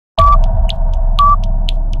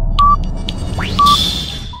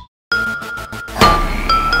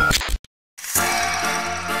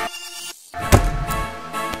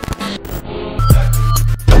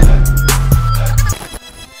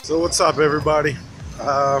So what's up, everybody?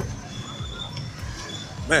 Man,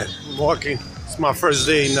 I'm walking. It's my first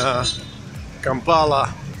day in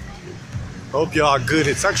Kampala. Hope y'all are good.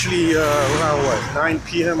 It's actually around what, 9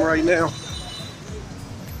 p.m. right now.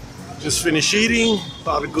 Just finished eating,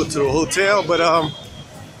 about to go to the hotel, but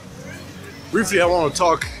briefly I want to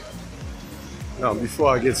talk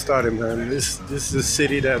before I get started, man. This is a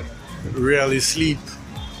city that rarely sleep,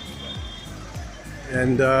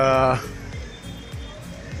 and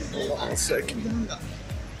hold on a second.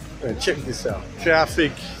 Man, check this out.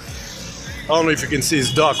 Traffic. I don't know if you can see,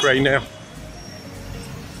 it's dark right now.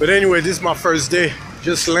 But anyway, this is my first day.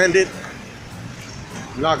 Just landed.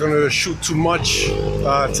 I'm not gonna shoot too much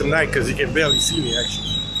tonight because you can barely see me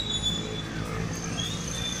actually.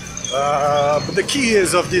 But the key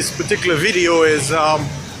is of this particular video is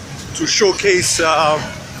to showcase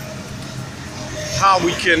how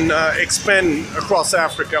we can expand across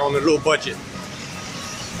Africa on a low budget.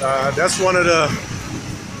 That's one of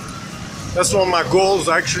my goals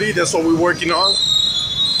actually. That's what we're working on.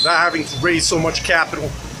 Not having to raise so much capital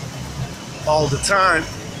all the time.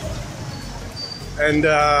 And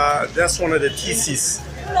that's one of the theses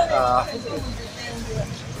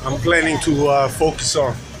I'm planning to focus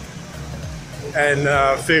on and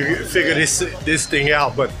figure this thing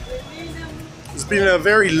out. But it's been a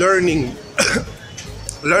very learning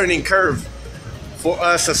curve for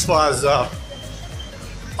us as far as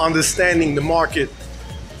understanding the market,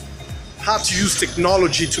 how to use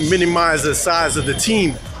technology to minimize the size of the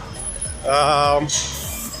team,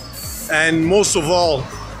 and most of all,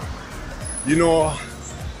 you know,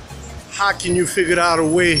 how can you figure out a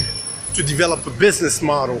way to develop a business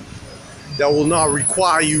model that will not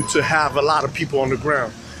require you to have a lot of people on the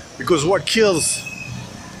ground? Because what kills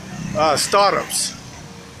startups, I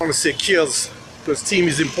want to say kills because team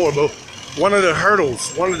is important, but one of the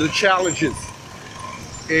hurdles, one of the challenges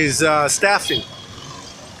is staffing.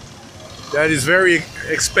 That is very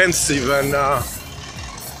expensive, and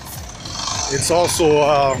it's also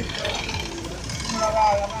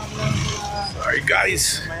sorry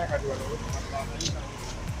guys.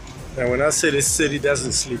 And when I say this city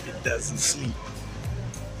doesn't sleep, it doesn't sleep.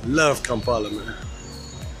 Love Kampala, man.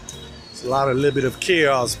 It's a little bit of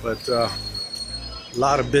chaos, but a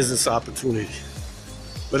lot of business opportunity.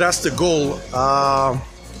 But that's the goal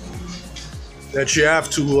that you have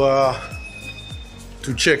to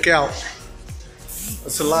check out.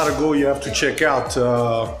 That's a lot of goal you have to check out,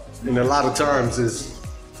 and a lot of times is,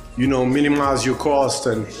 you know, minimize your cost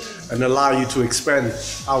and allow you to expand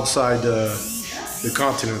outside the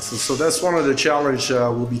continents. And so that's one of the challenge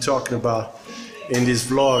we'll be talking about in this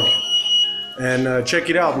vlog. And check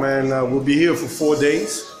it out, man. We'll be here for 4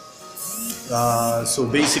 days. So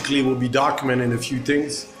basically we'll be documenting a few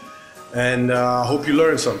things, and I hope you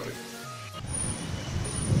learn something.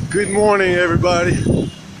 Good morning, everybody.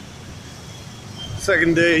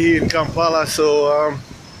 Second day here in Kampala. So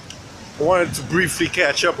I wanted to briefly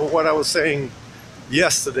catch up on what I was saying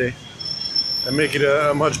yesterday and make it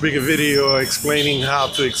a much bigger video explaining how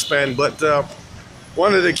to expand. But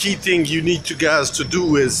one of the key things you need to guys to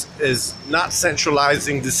do is not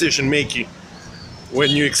centralizing decision making when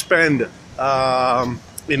you expand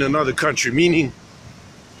in another country, meaning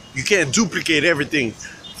you can't duplicate everything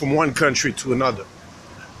from one country to another.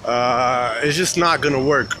 It's just not gonna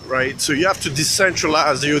work, right? So you have to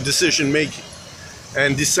decentralize your decision making,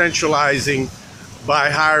 and decentralizing by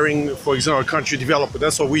hiring, for example, a country developer.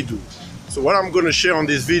 That's what we do. So what I'm gonna share on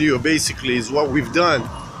this video basically is what we've done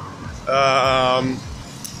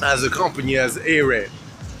as a company, as ARED,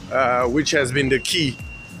 which has been the key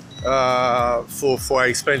for our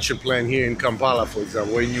expansion plan here in Kampala, for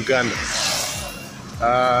example, or in Uganda.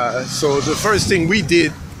 So the first thing we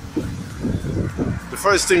did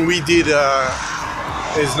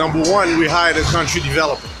is, number one, we hired a country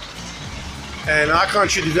developer. And our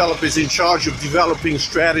country developer is in charge of developing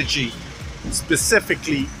strategy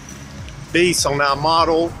specifically based on our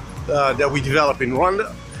model that we develop in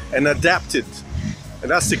Rwanda, and adapt it. And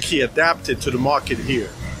that's the key, adapt it to the market here.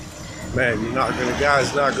 Man,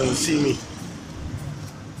 guys not gonna see me.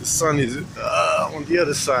 The sun is on the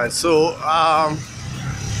other side. So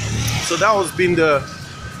so that was been the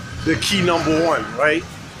key number one, right?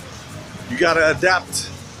 You gotta adapt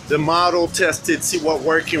the model, test it, see what's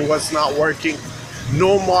working, what's not working.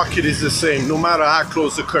 No market is the same, no matter how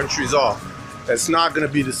close the countries are. It's not gonna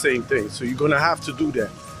be the same thing. So you're gonna have to do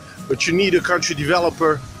that. But you need a country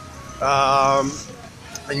developer, and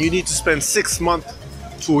you need to spend 6 months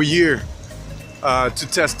to a year to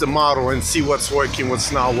test the model and see what's working,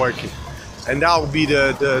 what's not working. And that will be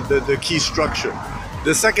the key structure.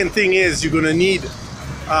 The second thing is you're gonna need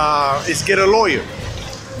is get a lawyer.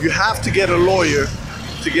 you have to get a lawyer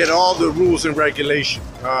to get all the rules and regulation.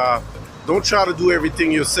 Don't try to do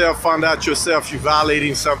everything yourself, find out yourself you're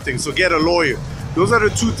violating something, so get a lawyer. Those are the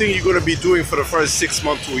two things you're going to be doing for the first 6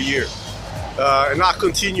 months to a year. And I'll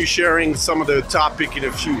continue sharing some of the topic in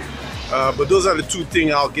a few. But those are the two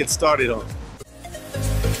things I'll get started on.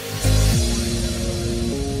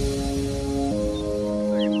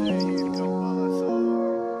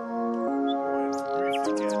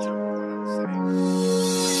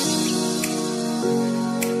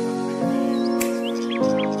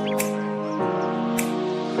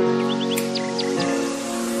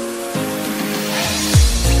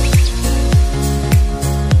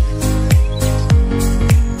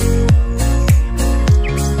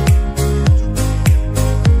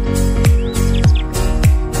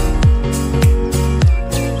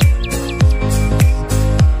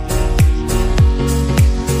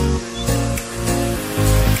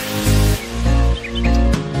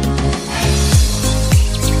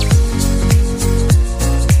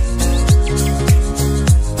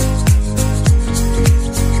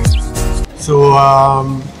 So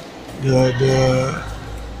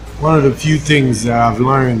one of the few things that I've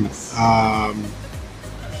learned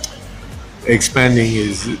expanding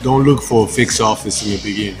is don't look for a fixed office in the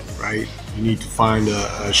beginning, right? You need to find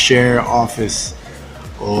a share office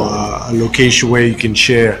or a location where you can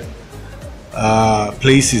share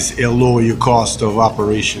places. It'll lower your cost of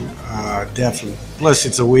operation, definitely. Plus,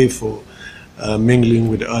 it's a way for mingling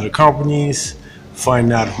with other companies,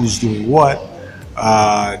 find out who's doing what.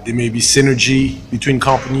 There may be synergy between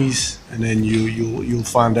companies, and then you'll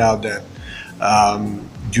find out that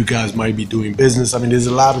you guys might be doing business. I mean, there's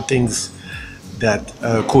a lot of things that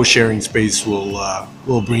co-sharing space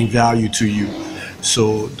will bring value to you.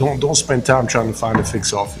 So don't spend time trying to find a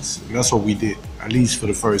fixed office. And that's what we did, at least for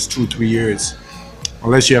the first 2-3 years.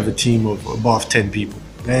 Unless you have a team of above 10 people,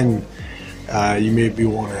 then you maybe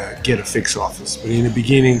want to get a fixed office. But in the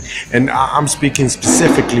beginning, and I'm speaking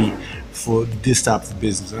specifically for this type of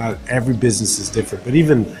business. Every business is different, but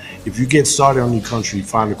even if you get started on your country,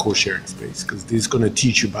 find a co-sharing space, because this is going to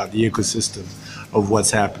teach you about the ecosystem of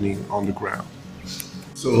what's happening on the ground.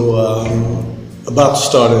 So about to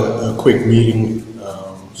start a quick meeting,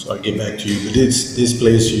 so I'll get back to you. But this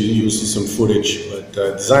place, you'll see some footage, but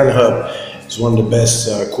Design Hub is one of the best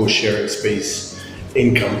co-sharing space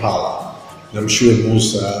in Kampala. And I'm sure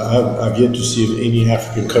most, I've yet to see any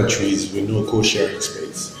African countries with no co-sharing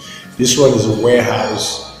space. This one is a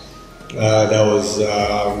warehouse that was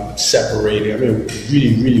separated. I mean,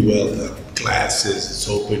 really well done. Glasses, it's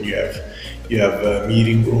open. You have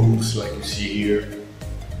meeting rooms like you see here.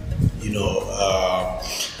 You know,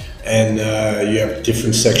 and you have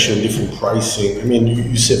different section, different pricing. I mean,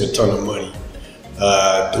 you save a ton of money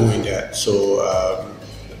doing that. So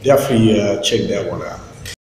definitely check that one out.